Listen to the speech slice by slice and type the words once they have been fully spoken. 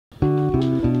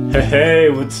Hey,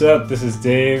 what's up? This is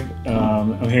Dave.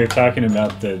 I'm here talking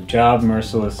about the Job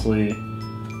Mercilessly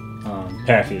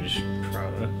package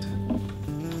product.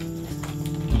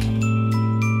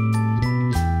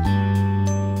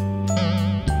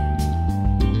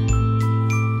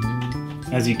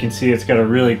 As you can see, it's got a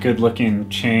really good looking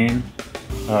chain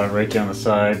right down the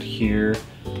side here.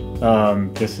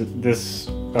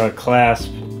 This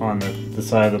clasp on the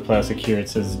side of the plastic here, it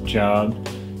says Job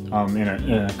in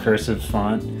a cursive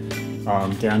font.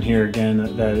 Down here again,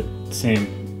 that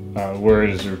same word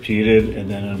is repeated, and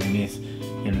then underneath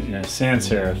in a sans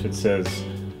serif it says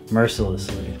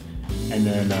Mercilessly. And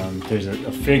then there's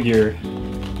a figure,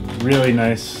 really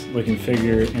nice looking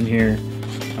figure in here,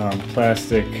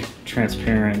 plastic,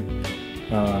 transparent,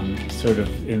 sort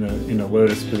of in a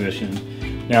lotus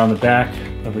position. Now on the back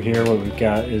over here, what we've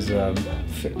got is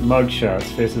mug shots,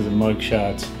 faces of mug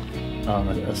shots,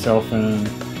 a cell phone,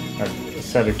 a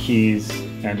set of keys,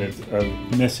 and a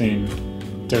missing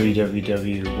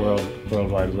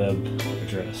World Wide Web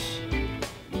address.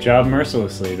 Job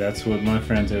Mercilessly, that's what my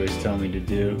friends always tell me to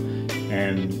do,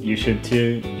 and you should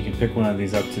too. You can pick one of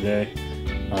these up today.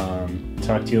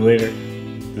 Talk to you later.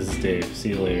 This is Dave. See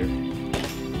you later.